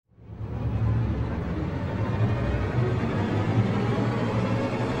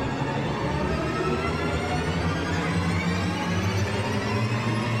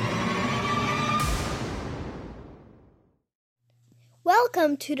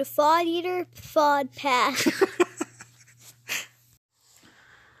Welcome to the Fod Eater Fodcast.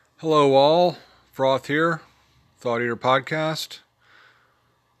 Hello all, Froth here, Thought Eater Podcast.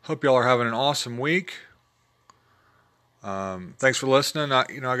 Hope y'all are having an awesome week. Thanks for listening. I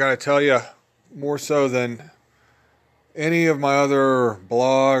got to tell you, more so than any of my other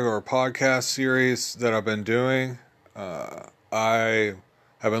blog or podcast series that I've been doing, I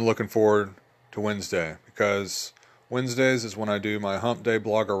have been looking forward to Wednesday, because Wednesdays is when I do my Hump Day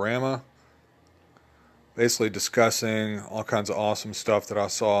Blogorama, basically discussing all kinds of awesome stuff that I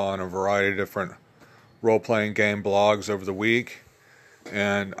saw on a variety of different role-playing game blogs over the week.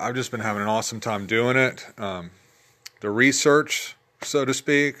 And I've just been having an awesome time doing it. The research, so to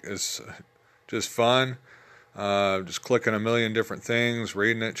speak, is just fun. Just clicking a million different things,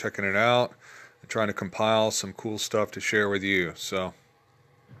 reading it, checking it out, and trying to compile some cool stuff to share with you. So,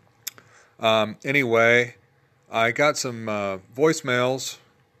 anyway, I got some voicemails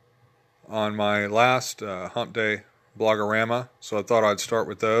on my last Hump Day Blogorama, so I thought I'd start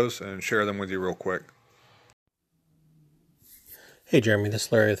with those and share them with you real quick. Hey Jeremy, this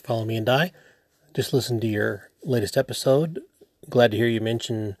is Larry with Follow Me and Die. Just listened to your latest episode. Glad to hear you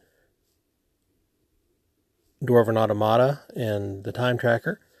mention Dwarven Automata and the Time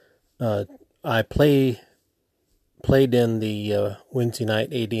Tracker. I played in the Wednesday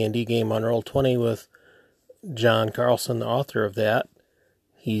night AD&D game on Roll20 with John Carlson, the author of that.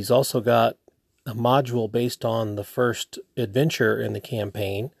 He's also got a module based on the first adventure in the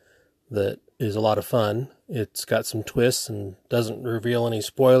campaign that is a lot of fun. It's got some twists and doesn't reveal any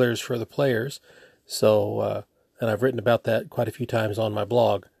spoilers for the players. So, and I've written about that quite a few times on my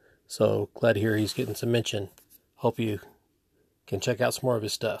blog. So glad to hear he's getting some mention. Hope you can check out some more of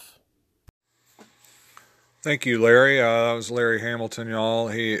his stuff. Thank you, Larry. That was Larry Hamilton, y'all.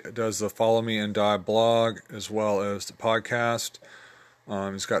 He does the Follow Me and Die blog as well as the podcast.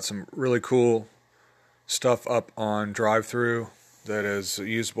 He's got some really cool stuff up on DriveThru that is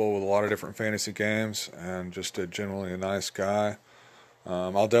usable with a lot of different fantasy games, and just generally a nice guy.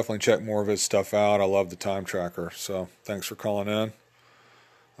 I'll definitely check more of his stuff out. I love the Time Tracker, so thanks for calling in.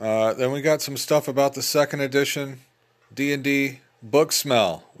 Then we got some stuff about the second edition D&D book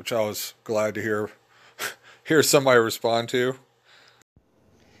smell, which I was glad to hear somebody respond to.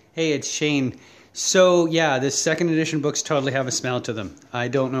 Hey, it's Shane. So, yeah, the second edition books totally have a smell to them. I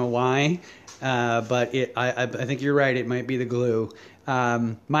don't know why, but I think you're right. It might be the glue.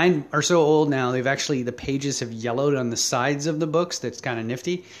 Mine are so old now, the pages have yellowed on the sides of the books. That's kind of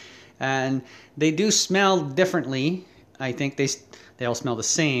nifty. And they do smell differently. I think they all smell the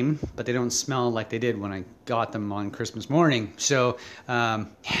same, but they don't smell like they did when I got them on Christmas morning. So,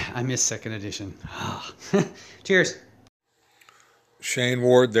 I miss second edition. Cheers. Shane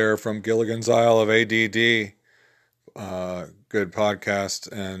Ward there from Gilligan's Isle of ADD. Good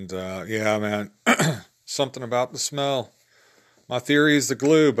podcast. And yeah, man, something about the smell. My theory is the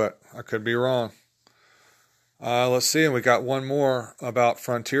glue, but I could be wrong. Let's see, and we got one more about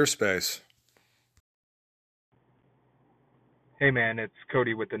Frontier Space. Hey man, it's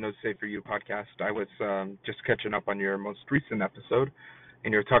Cody with the No Safe For You podcast. I was just catching up on your most recent episode,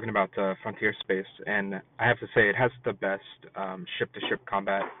 and you were talking about Frontier Space, and I have to say it has the best ship-to-ship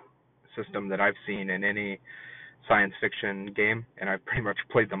combat system that I've seen in any science fiction game, and I've pretty much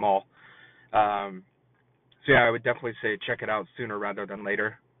played them all. So yeah, I would definitely say check it out sooner rather than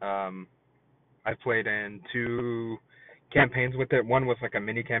later. I've played in 2 campaigns with it. One was like a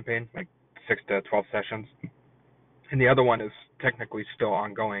mini campaign, like 6 to 12 sessions. And the other one is technically still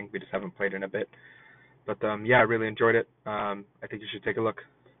ongoing. We just haven't played in a bit. But yeah, I really enjoyed it. I think you should take a look.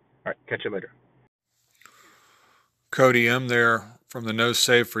 All right, catch you later. Cody M. there from the No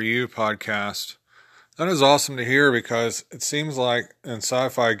Save For You podcast. That is awesome to hear, because it seems like in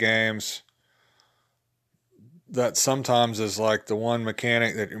sci-fi games that sometimes is like the one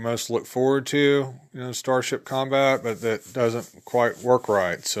mechanic that you most look forward to, starship combat, but that doesn't quite work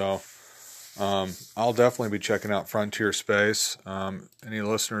right. So I'll definitely be checking out Frontier Space. Any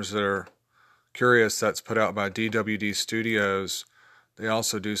listeners that are curious, that's put out by DWD Studios. They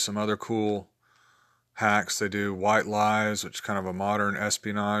also do some other cool hacks. They do White Lies, which is kind of a modern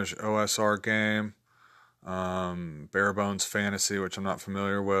espionage OSR game. Bare Bones Fantasy, which I'm not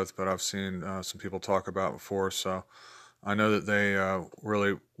familiar with, but I've seen some people talk about before. So I know that they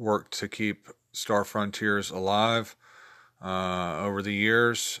really work to keep Star Frontiers alive over the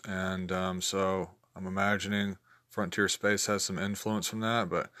years, and so I'm imagining Frontier Space has some influence from that,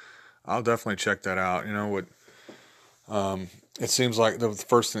 but I'll definitely check that out. It seems like the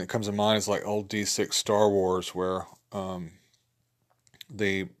first thing that comes to mind is like old D6 Star Wars, where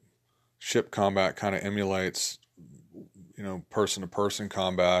the ship combat kind of emulates person-to-person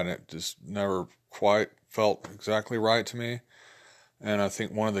combat, and it just never quite felt exactly right to me. And I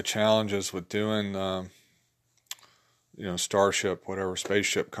think one of the challenges with doing, starship, whatever,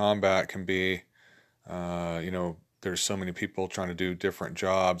 spaceship combat can be, there's so many people trying to do different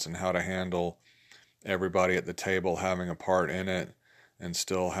jobs, and how to handle everybody at the table having a part in it and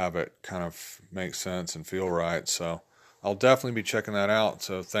still have it kind of make sense and feel right. So I'll definitely be checking that out.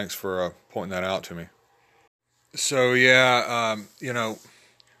 So thanks for pointing that out to me. So yeah,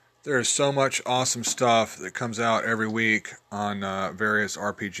 there's so much awesome stuff that comes out every week on various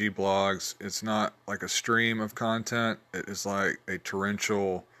RPG blogs. It's not like a stream of content. It is like a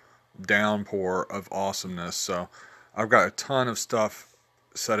torrential downpour of awesomeness. So I've got a ton of stuff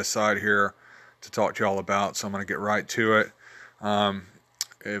set aside here to talk to y'all about, so I'm going to get right to it.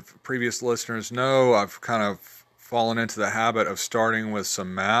 If previous listeners know, I've kind of fallen into the habit of starting with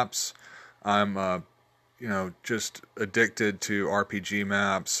some maps. I'm just addicted to RPG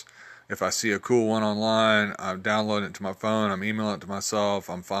maps. If I see a cool one online, I'm downloading it to my phone, I'm emailing it to myself,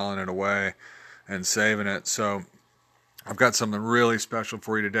 I'm filing it away and saving it. So I've got something really special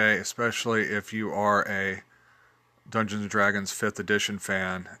for you today, especially if you are a Dungeons & Dragons 5th edition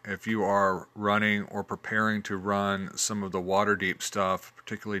fan. If you are running or preparing to run some of the Waterdeep stuff,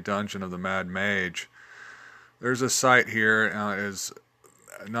 particularly Dungeon of the Mad Mage, there's a site here. It is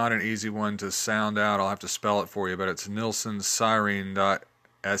not an easy one to sound out. I'll have to spell it for you, but it's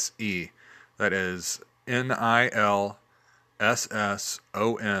nilsonscyrene.se. That is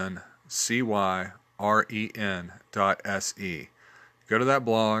nilsonscyrene.se. Go to that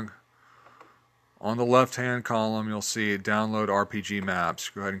blog. On the left-hand column, you'll see download RPG maps.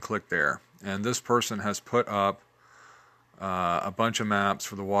 Go ahead and click there. And this person has put up a bunch of maps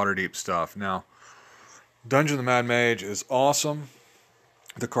for the Waterdeep stuff. Now, Dungeon of the Mad Mage is awesome.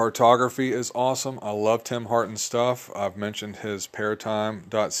 The cartography is awesome. I love Tim Harton's stuff. I've mentioned his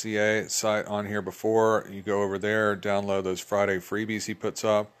paratime.ca site on here before. You go over there, download those Friday freebies he puts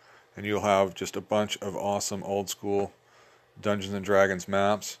up, and you'll have just a bunch of awesome old-school Dungeons & Dragons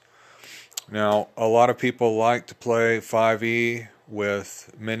maps. Now, a lot of people like to play 5e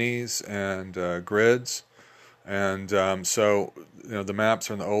with minis and grids, and so the maps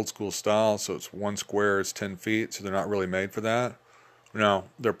are in the old school style, so it's one square is 10 feet, so they're not really made for that. Now,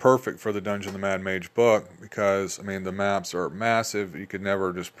 they're perfect for the Dungeon of the Mad Mage book because, the maps are massive. You could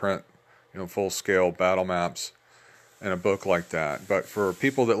never just print, full-scale battle maps in a book like that. But for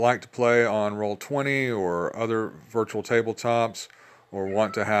people that like to play on Roll20 or other virtual tabletops, or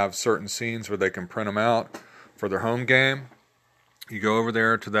want to have certain scenes where they can print them out for their home game, you go over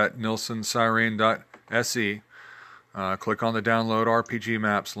there to that nilsonscyrene.se, click on the download RPG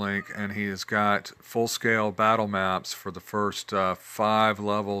maps link, and he has got full-scale battle maps for the first 5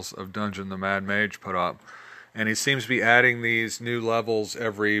 levels of Dungeon the Mad Mage put up. And he seems to be adding these new levels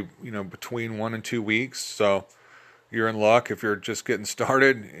every, between 1 and 2 weeks. So you're in luck if you're just getting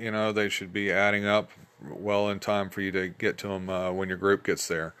started. They should be adding up well in time for you to get to them when your group gets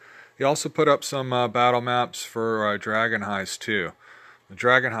there. He also put up some battle maps for Dragon Heist too. The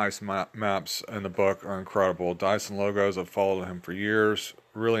Dragon Heist maps in the book are incredible. Dyson Logos, I've followed him for years.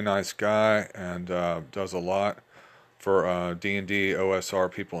 Really nice guy, and does a lot for D&D,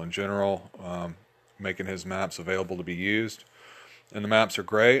 OSR people in general, making his maps available to be used. And the maps are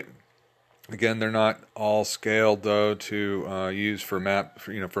great. Again, they're not all scaled though to use for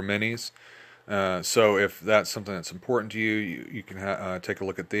minis. So if that's something that's important to you, you can take a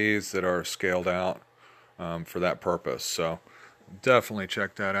look at these that are scaled out for that purpose. So definitely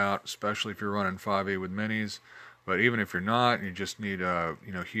check that out, especially if you're running 5e with minis. But even if you're not, you just need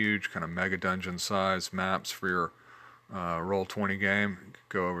huge kind of mega dungeon size maps for your Roll20 game. You can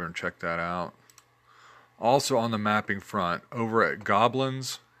go over and check that out. Also on the mapping front, over at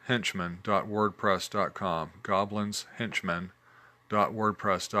goblinshenchmen.wordpress.com,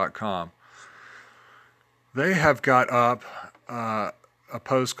 goblinshenchmen.wordpress.com, they have got up a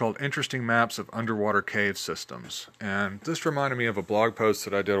post called Interesting Maps of Underwater Cave Systems. And this reminded me of a blog post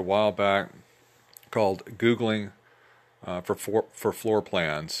that I did a while back called Googling for Floor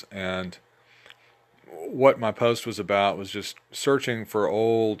Plans. And what my post was about was just searching for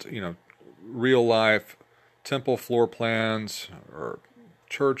old, real life temple floor plans or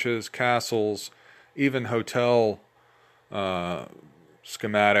churches, castles, even hotel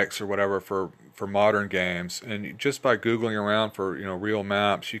schematics or whatever for modern games. And just by Googling around for real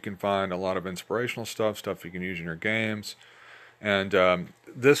maps, you can find a lot of inspirational stuff you can use in your games. And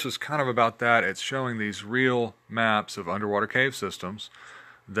this was kind of about that. It's showing these real maps of underwater cave systems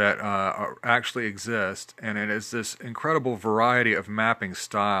that actually exist, and it is this incredible variety of mapping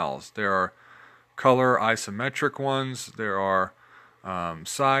styles. There are color isometric ones. There are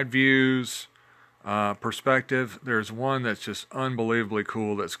side views, perspective. There's one that's just unbelievably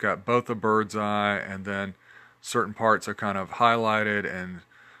cool that's got both a bird's eye, and then certain parts are kind of highlighted and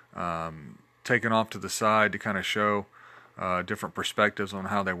taken off to the side to kind of show different perspectives on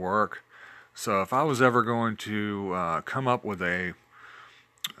how they work. So if I was ever going to come up with a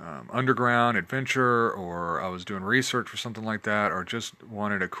underground adventure, or I was doing research for something like that, or just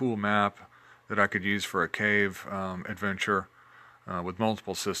wanted a cool map that I could use for a cave adventure with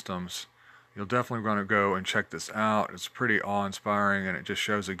multiple systems, you'll definitely want to go and check this out. It's pretty awe-inspiring, and it just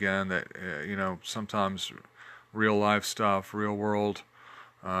shows again that sometimes real life stuff, real world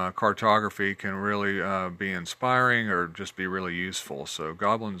cartography can really be inspiring or just be really useful. So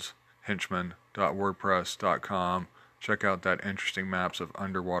goblinshenchmen.wordpress.com. Check out that interesting maps of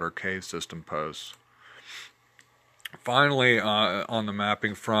underwater cave system posts. Finally, on the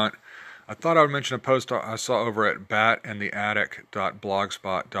mapping front, I thought I would mention a post I saw over at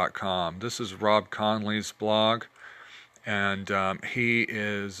batintheattic.blogspot.com. This is Rob Conley's blog, and he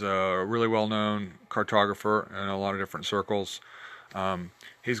is a really well-known cartographer in a lot of different circles.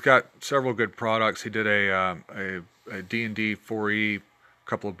 He's got several good products. He did a D&D 4E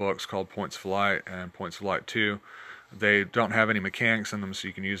couple of books called Points of Light and Points of Light 2. They don't have any mechanics in them, so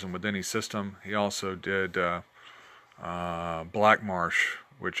you can use them with any system. He also did Black Marsh,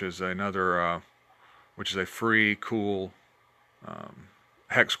 which is a free, cool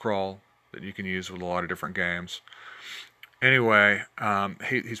hex crawl that you can use with a lot of different games. Anyway,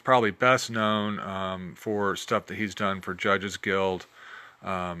 he's probably best known for stuff that he's done for Judges Guild,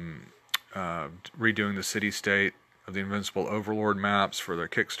 redoing the city-state of the Invincible Overlord maps for the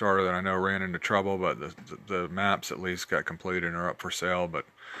Kickstarter that I know ran into trouble, but the maps at least got completed and are up for sale. But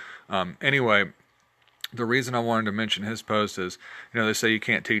anyway, the reason I wanted to mention his post is, they say you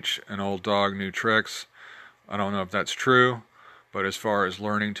can't teach an old dog new tricks. I don't know if that's true, but as far as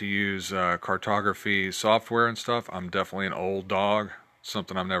learning to use cartography software and stuff, I'm definitely an old dog,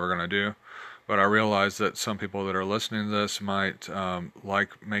 something I'm never going to do. But I realize that some people that are listening to this might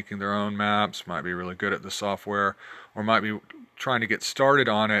like making their own maps, might be really good at the software, or might be trying to get started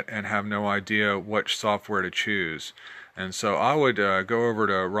on it and have no idea which software to choose. And so I would go over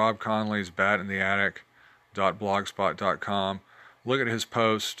to Rob Conley's batintheattic.blogspot.com, look at his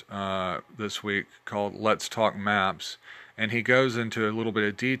post this week called Let's Talk Maps, and he goes into a little bit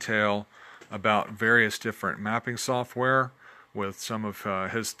of detail about various different mapping software with some of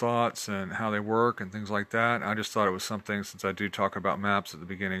his thoughts and how they work and things like that. I just thought it was something, since I do talk about maps at the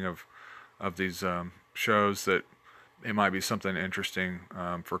beginning of these shows, that it might be something interesting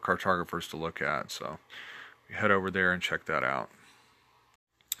for cartographers to look at. So head over there and check that out.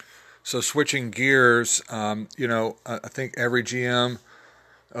 So switching gears, I think every GM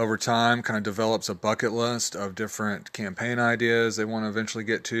over time kind of develops a bucket list of different campaign ideas they want to eventually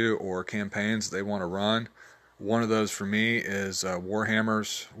get to, or campaigns they want to run. One of those for me is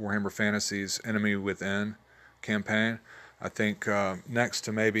Warhammer Fantasy's Enemy Within campaign. I think next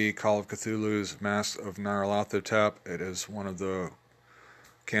to maybe Call of Cthulhu's Mask of Nyarlathotep, it is one of the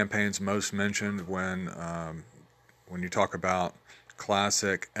campaigns most mentioned when you talk about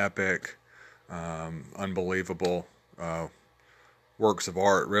classic, epic, unbelievable works of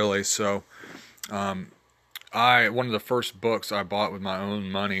art, really. So one of the first books I bought with my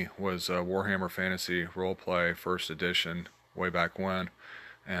own money was Warhammer Fantasy Roleplay First Edition way back when.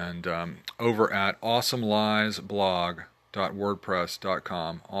 And over at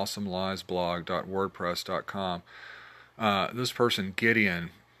awesomeliesblog.wordpress.com, awesomeliesblog.wordpress.com, this person,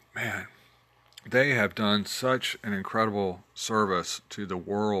 Gideon, man, they have done such an incredible service to the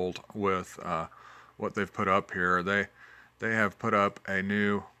world with what they've put up here. They have put up a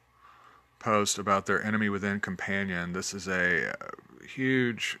new post about their Enemy Within companion. This is a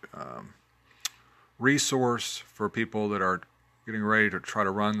huge resource for people that are getting ready to try to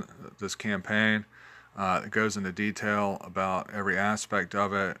run this campaign. It goes into detail about every aspect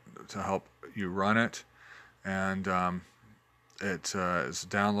of it to help you run it, and it is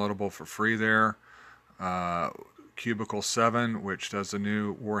downloadable for free there. Cubicle 7, which does the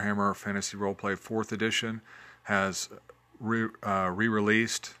new Warhammer Fantasy Roleplay 4th Edition, has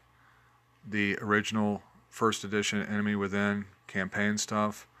re-released the original First Edition Enemy Within campaign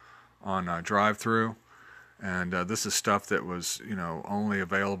stuff on drive-through, and this is stuff that was only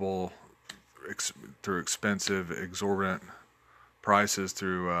available through expensive, exorbitant prices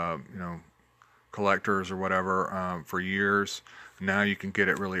through collectors or whatever for years. Now you can get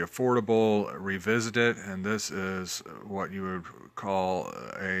it really affordable, revisit it, and this is what you would call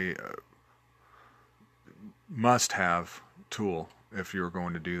a must-have tool if you were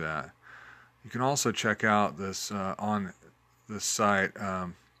going to do that. You can also check out this on this site,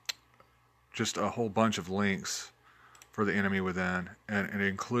 just a whole bunch of links for the Enemy Within, and it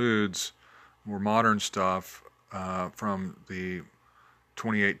includes more modern stuff from the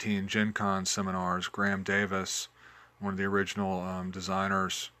 2018 Gen Con seminars. Graham Davis, one of the original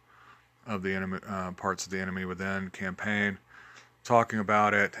designers of the enemy, parts of the Enemy Within campaign, talking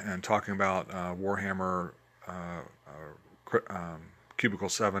about it and talking about Warhammer Cubicle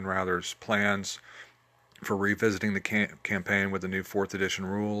 7 rather's plans for revisiting the campaign with the new 4th edition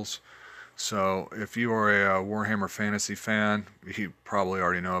rules. So if you are a Warhammer Fantasy fan, you probably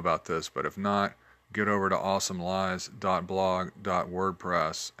already know about this, but if not, get over to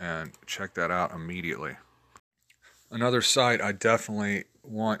awesomelies.blog.wordpress and check that out immediately. Another site I definitely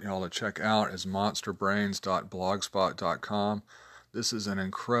want y'all to check out is monsterbrains.blogspot.com. This is an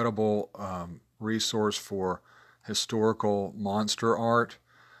incredible resource for historical monster art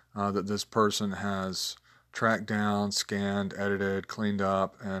that this person has tracked down, scanned, edited, cleaned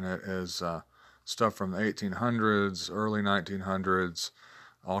up, and it is stuff from the 1800s, early 1900s,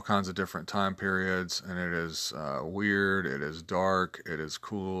 all kinds of different time periods, and it is weird, it is dark, it is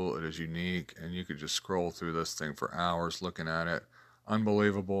cool, it is unique, and you could just scroll through this thing for hours looking at it.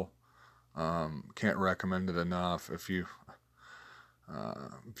 Unbelievable. Can't recommend it enough. If you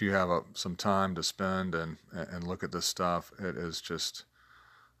have some time to spend and look at this stuff, it is just,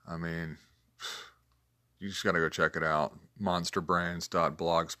 I mean, you just got to go check it out.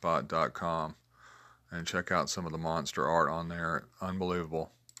 monsterbrains.blogspot.com and check out some of the monster art on there.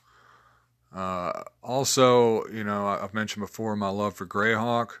 Unbelievable. Also, I've mentioned before my love for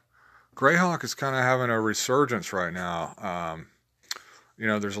Greyhawk. Greyhawk is kind of having a resurgence right now.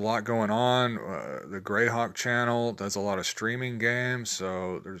 There's a lot going on. The Greyhawk channel does a lot of streaming games,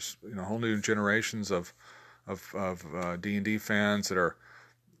 so there's whole new generations of D&D fans that are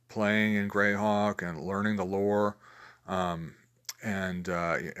playing in Greyhawk and learning the lore.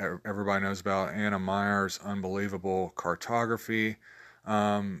 Everybody knows about Anna Meyer's unbelievable cartography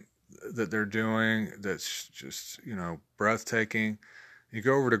that they're doing. That's just breathtaking. You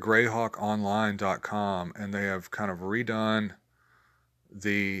go over to greyhawkonline.com and they have kind of redone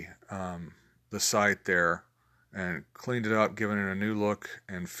the site there and cleaned it up, given it a new look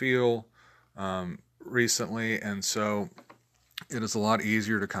and feel recently, and so it is a lot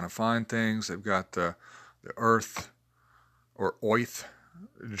easier to kind of find things. They've got the Earth or Oith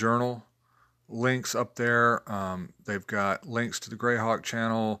journal links up there. They've got links to the Greyhawk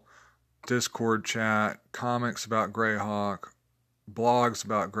channel, Discord chat, comics about Greyhawk, blogs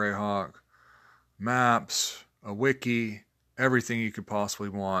about Greyhawk, maps, a wiki, everything you could possibly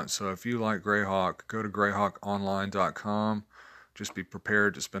want. So if you like Greyhawk, go to greyhawkonline.com. Just be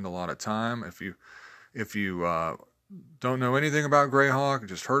prepared to spend a lot of time. If you don't know anything about Greyhawk,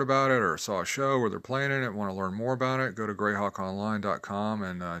 just heard about it or saw a show where they're playing in it, want to learn more about it, go to greyhawkonline.com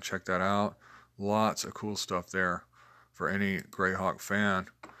and check that out. Lots of cool stuff there for any Greyhawk fan,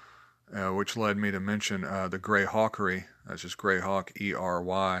 which led me to mention the Greyhawkery. That's just Greyhawk,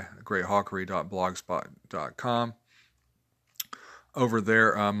 E-R-Y, greyhawkery.blogspot.com. Over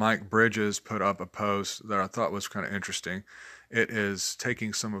there, Mike Bridges put up a post that I thought was kind of interesting. It is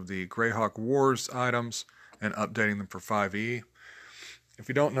taking some of the Greyhawk Wars items and updating them for 5e. If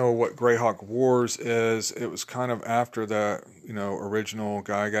you don't know what Greyhawk Wars is, it was kind of after the original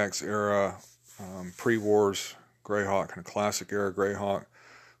Gygax era, pre-Wars Greyhawk, kind of classic era Greyhawk.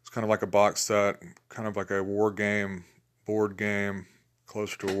 It's kind of like a box set, kind of like a war game, board game,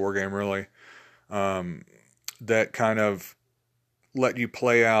 closer to a war game really, that kind of let you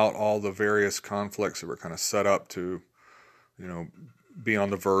play out all the various conflicts that were kind of set up to, be on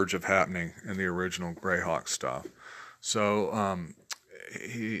the verge of happening in the original Greyhawk stuff. So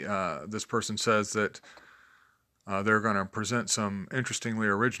this person says that they're going to present some interestingly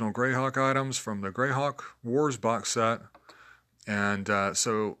original Greyhawk items from the Greyhawk Wars box set, and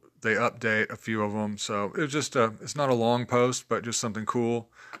so they update a few of them. So it's just it's not a long post, but just something cool.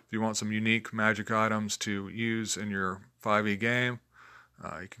 If you want some unique magic items to use in your 5e game,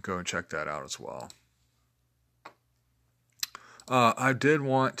 you can go and check that out as well. I did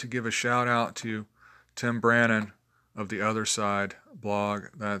want to give a shout out to Tim Brannan of The Other Side blog.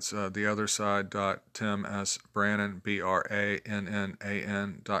 That's theotherside.timsbrannan,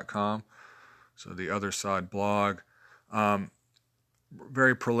 BRANNAN.com. So The Other Side blog.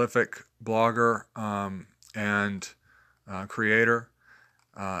 Very prolific blogger and creator.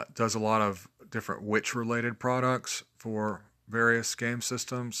 Does a lot of different witch-related products for various game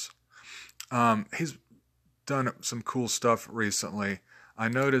systems. He's done some cool stuff recently. I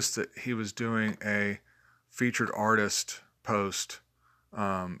noticed that he was doing a featured artist post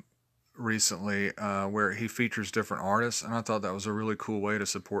recently where he features different artists, and I thought that was a really cool way to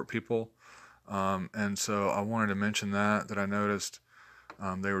support people. And so I wanted to mention that I noticed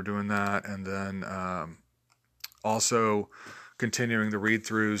they were doing that, and then also continuing the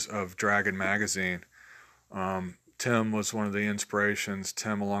read-throughs of Dragon Magazine. Tim was one of the inspirations.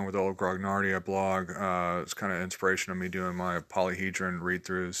 Tim, along with Old Grognardia blog, it's kind of inspiration of me doing my Polyhedron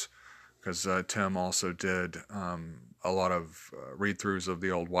read-throughs, because Tim also did a lot of read-throughs of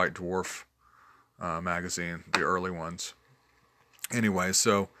the old White Dwarf magazine, the early ones. Anyway,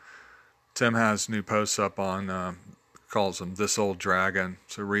 so Tim has new posts up on, calls them This Old Dragon,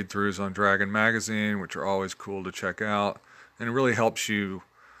 so read-throughs on Dragon Magazine, which are always cool to check out, and it really helps you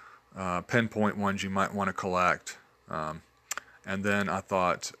pinpoint ones you might want to collect. And then I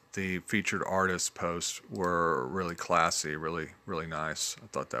thought the featured artists posts were really classy, really, really nice. I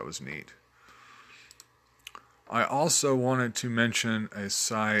thought that was neat. I also wanted to mention a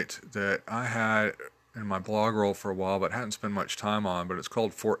site that I had in my blog roll for a while, but hadn't spent much time on, but it's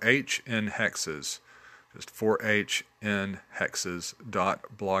called 4H in Hexes. Just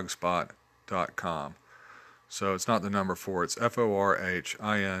 4hinhexes.blogspot.com. So it's not the number 4, it's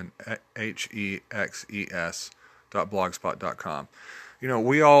FORHINHEXES.blogspot.com. You know,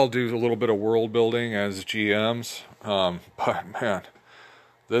 we all do a little bit of world building as GMs, but man,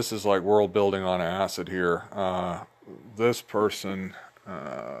 this is like world building on acid here. This person,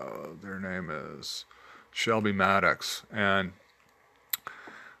 their name is Shelby Maddox, and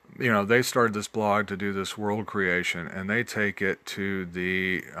you know, they started this blog to do this world creation, and they take it to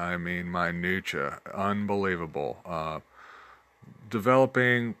the, minutia. Unbelievable.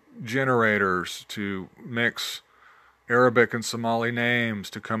 Developing generators to mix Arabic and Somali names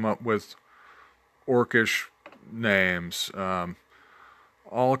to come up with Orcish names.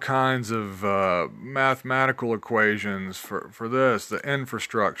 All kinds of mathematical equations for this, the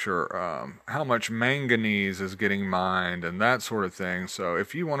infrastructure, how much manganese is getting mined, and that sort of thing. So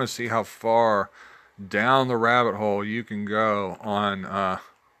if you want to see how far down the rabbit hole you can go on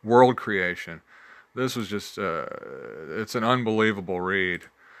world creation, this was just, it's an unbelievable read.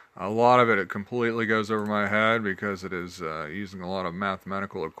 A lot of it completely goes over my head because it is using a lot of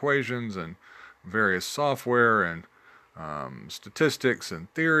mathematical equations and various software and statistics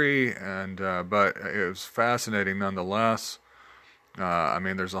and theory, and but it was fascinating nonetheless.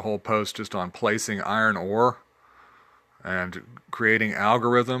 There's a whole post just on placing iron ore and creating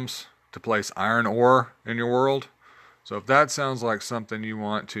algorithms to place iron ore in your world. So if that sounds like something you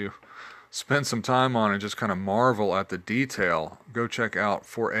want to spend some time on and just kind of marvel at the detail, go check out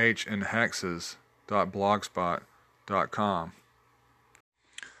 4hinhexes.blogspot.com.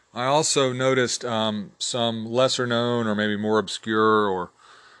 I also noticed some lesser known or maybe more obscure or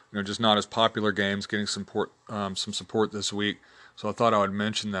just not as popular games getting some support this week. So I thought I would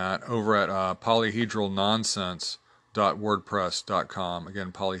mention that over at polyhedralnonsense.wordpress.com.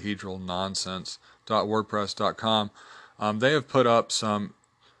 Again, polyhedralnonsense.wordpress.com. They have put up some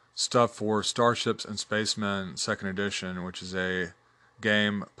stuff for Starships and Spacemen 2nd Edition, which is a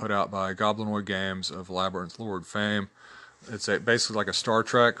game put out by Goblinoid Games of Labyrinth Lord fame. It's basically like a Star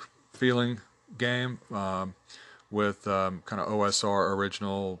Trek feeling game with kind of OSR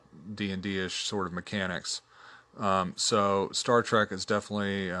original D&D-ish sort of mechanics. So Star Trek is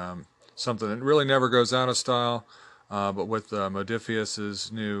definitely something that really never goes out of style, but with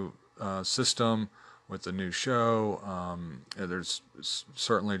Modiphius's new system, with the new show, there's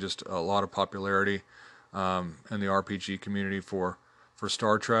certainly just a lot of popularity in the RPG community for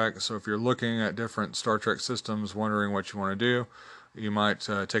Star Trek. So if you're looking at different Star Trek systems, wondering what you want to do, you might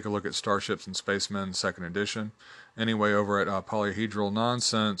take a look at Starships and Spacemen 2nd Edition. Anyway, over at Polyhedral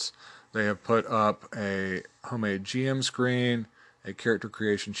Nonsense, they have put up a homemade GM screen, a character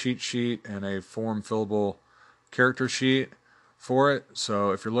creation cheat sheet, and a form fillable character sheet for it.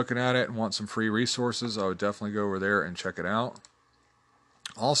 So if you're looking at it and want some free resources, I would definitely go over there and check it out.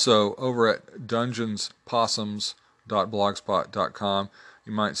 Also, over at dungeonspossums.blogspot.com,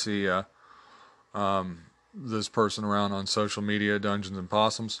 you might see this person around on social media, Dungeons and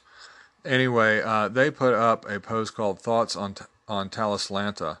Possums. Anyway, they put up a post called Thoughts on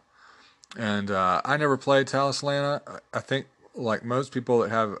Talislanta. And I never played Talislanta. I think, like most people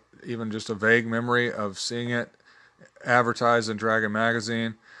that have even just a vague memory of seeing it advertised in Dragon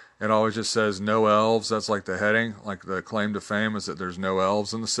Magazine, it always just says no elves. That's like the heading, like the claim to fame is that there's no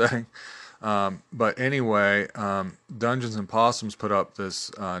elves in the setting. But anyway, Dungeons and Possums put up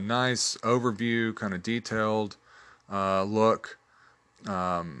this nice overview, kind of detailed look.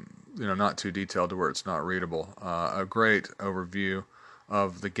 Not too detailed to where it's not readable. A great overview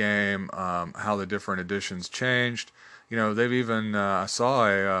of the game, how the different editions changed. They've even I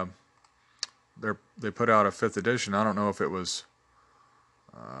saw they put out a 5th edition. I don't know if it was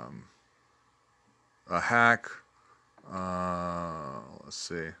a hack. Let's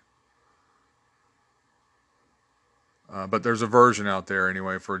see. But there's a version out there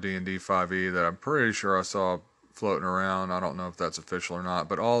anyway for D&D 5e that I'm pretty sure I saw floating around. I don't know if that's official or not,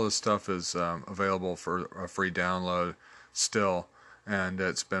 but all this stuff is available for a free download still, and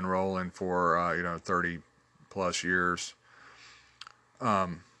it's been rolling for 30 plus years.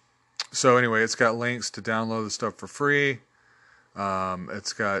 So anyway, it's got links to download the stuff for free.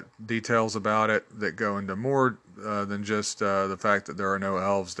 It's got details about it that go into more than just the fact that there are no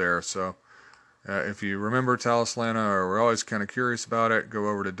elves there. So if you remember Talislanta or were always kind of curious about it, go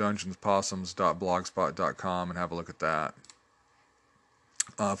over to dungeonspossums.blogspot.com and have a look at that.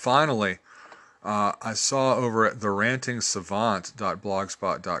 Finally, I saw over at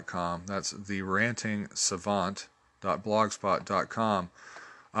therantingsavant.blogspot.com, that's therantingsavant.blogspot.com,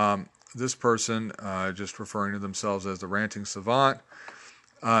 this person, just referring to themselves as the Ranting Savant,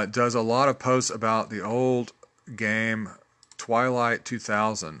 does a lot of posts about the old game Twilight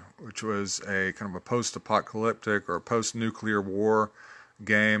 2000, which was a kind of a post-apocalyptic or post-nuclear war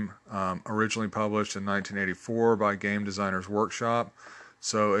game, originally published in 1984 by Game Designers Workshop.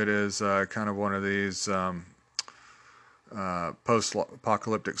 So it is kind of one of these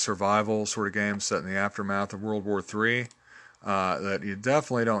post-apocalyptic survival sort of games set in the aftermath of World War III. That you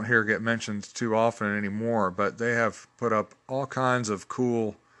definitely don't hear get mentioned too often anymore, but they have put up all kinds of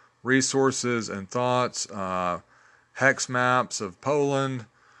cool resources and thoughts, hex maps of Poland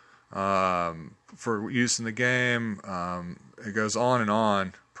for use in the game. It goes on and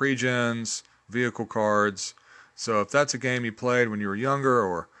on. Pre-gens, vehicle cards. So if that's a game you played when you were younger,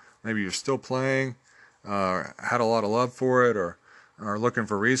 or maybe you're still playing, had a lot of love for it, or are looking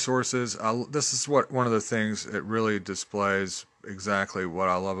for resources, this is one of the things it really displays exactly what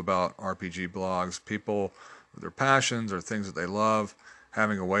I love about RPG blogs. People with their passions or things that they love,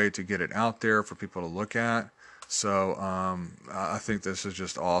 having a way to get it out there for people to look at. So I think this is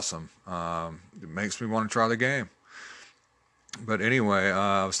just awesome. It makes me want to try the game. But anyway,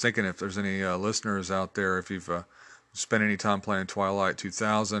 I was thinking if there's any listeners out there, if you've spent any time playing Twilight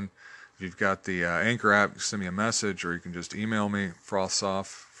 2000, if you've got the Anchor app, send me a message, or you can just email me,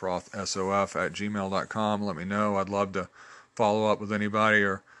 frothsof@gmail.com. Let me know. I'd love to follow up with anybody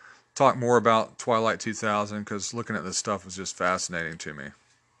or talk more about Twilight 2000, because looking at this stuff is just fascinating to me.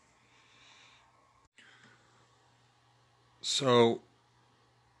 So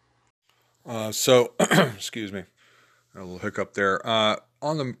excuse me, a little hiccup there.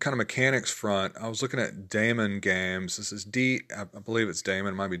 On the kind of mechanics front, I was looking at Daimon Games. This is I believe it's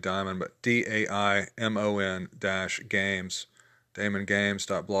Daimon, it might be Diamond, but DAIMON-games,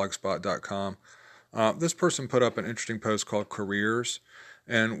 DaimonGames.blogspot.com. This person put up an interesting post called Careers,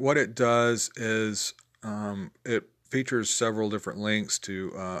 and what it does is it features several different links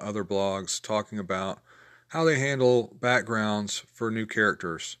to other blogs talking about how they handle backgrounds for new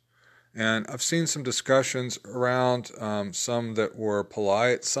characters. And I've seen some discussions around, some that were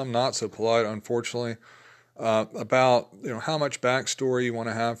polite, some not so polite, unfortunately, about how much backstory you want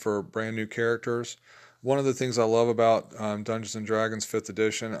to have for brand new characters. One of the things I love about Dungeons & Dragons 5th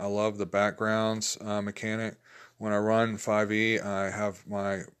edition, I love the backgrounds mechanic. When I run 5e, I have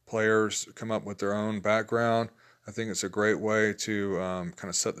my players come up with their own background. I think it's a great way to kind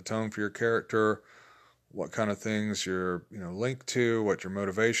of set the tone for your character, what kind of things you're linked to, what your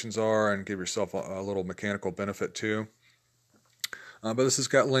motivations are, and give yourself a little mechanical benefit too. But this has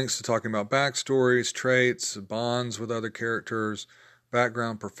got links to talking about backstories, traits, bonds with other characters,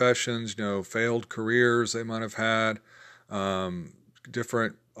 background professions, failed careers they might have had,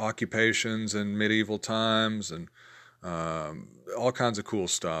 different occupations in medieval times, and all kinds of cool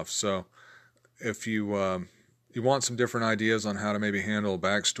stuff. So if you want some different ideas on how to maybe handle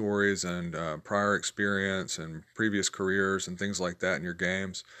backstories and prior experience and previous careers and things like that in your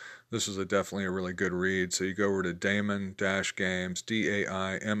games, this is definitely a really good read. So you go over to Daimon-Games,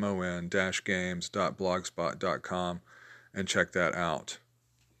 DAIMON-Games.blogspot.com, and check that out.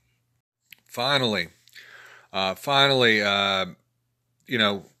 Finally,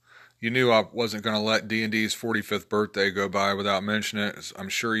 you knew I wasn't going to let D&D's 45th birthday go by without mentioning it. I'm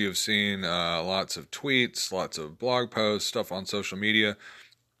sure you've seen lots of tweets, lots of blog posts, stuff on social media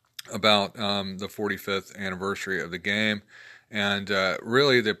about the 45th anniversary of the game. And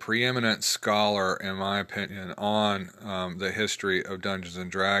really the preeminent scholar, in my opinion, on the history of Dungeons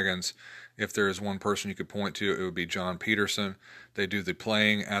 & Dragons, if there is one person you could point to, it would be John Peterson. They do the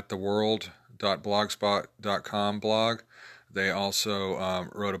playingattheworld.blogspot.com blog. They also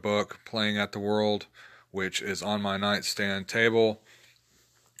wrote a book, Playing at the World, which is on my nightstand table.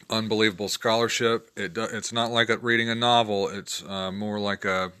 unbelievable scholarship. It's not like reading a novel. It's more like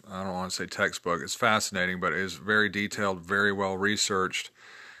I don't want to say textbook. It's fascinating, but it is very detailed, very well researched.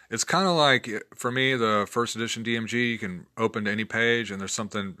 It's kind of like, for me, the first edition DMG, you can open to any page and there's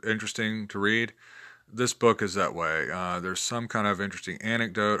something interesting to read. This book is that way. There's some kind of interesting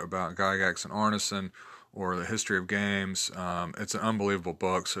anecdote about Gygax and Arneson or the history of games. It's an unbelievable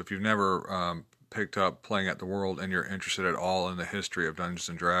book. So if you've never picked up Playing at the World and you're interested at all in the history of Dungeons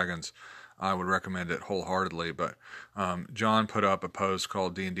and Dragons, I would recommend it wholeheartedly. But John put up a post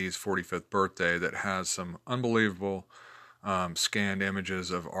called D&D's 45th birthday that has some unbelievable scanned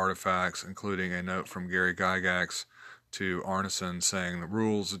images of artifacts, including a note from Gary Gygax to Arneson saying the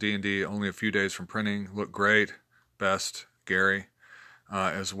rules of D&D only a few days from printing look great, best Gary,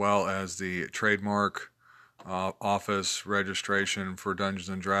 as well as the trademark office registration for Dungeons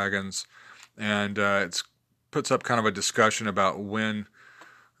and Dragons, and it puts up kind of a discussion about when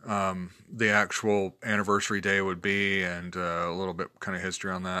the actual anniversary day would be, and a little bit kind of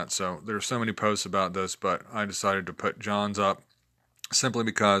history on that. So there's so many posts about this, but I decided to put John's up simply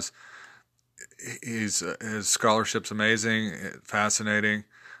because his scholarship's amazing, fascinating.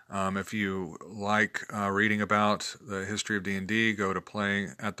 If you like reading about the history of D&D, go to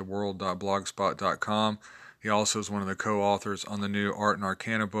playingattheworld.blogspot.com. He also is one of the co-authors on the new Art and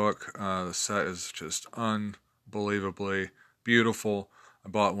Arcana book. The set is just unbelievably beautiful. I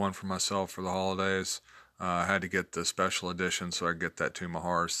bought one for myself for the holidays. I had to get the special edition so I could get that Tomb of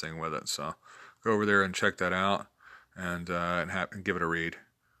Horrors thing with it. So go over there and check that out and give it a read.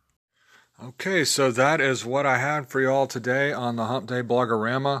 Okay, so that is what I had for y'all today on the Hump Day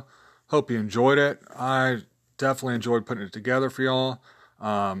Blogorama. Hope you enjoyed it. I definitely enjoyed putting it together for y'all.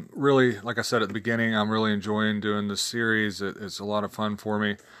 Really, like I said at the beginning, I'm really enjoying doing this series. It's a lot of fun for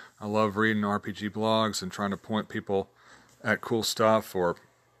me. I love reading RPG blogs and trying to point people at cool stuff or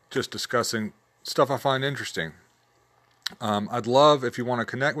just discussing stuff I find interesting. I'd love if you want to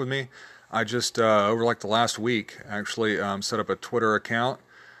connect with me. I just, over like the last week, actually set up a Twitter account.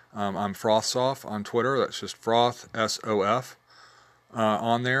 I'm Frothsoff on Twitter. That's just Froth, S-O-F,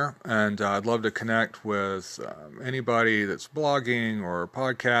 on there. And I'd love to connect with anybody that's blogging or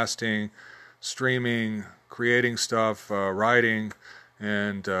podcasting, streaming, creating stuff, writing,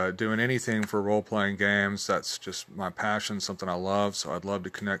 and doing anything for role-playing games. That's just my passion, something I love, so I'd love to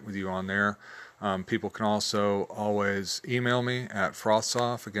connect with you on there. People can also always email me at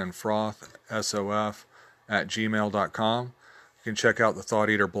Frothsoff, again, Froth, S-O-F, at gmail.com. You can check out the Thought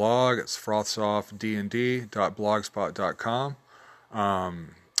Eater blog. It's frothsoffdnd.blogspot.com.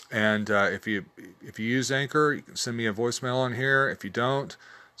 And if you use Anchor, you can send me a voicemail on here. If you don't,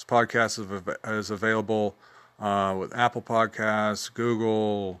 this podcast is available with Apple Podcasts,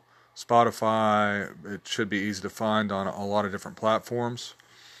 Google, Spotify. It should be easy to find on a lot of different platforms.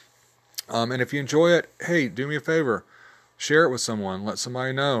 And if you enjoy it, hey, do me a favor. Share it with someone. Let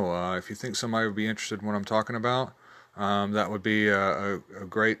somebody know. If you think somebody would be interested in what I'm talking about, that would be a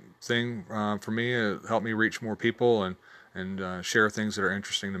great thing for me. It help me reach more people and share things that are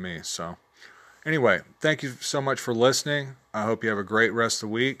interesting to me. So anyway, thank you so much for listening. I hope you have a great rest of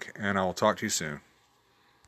the week, and I will talk to you soon.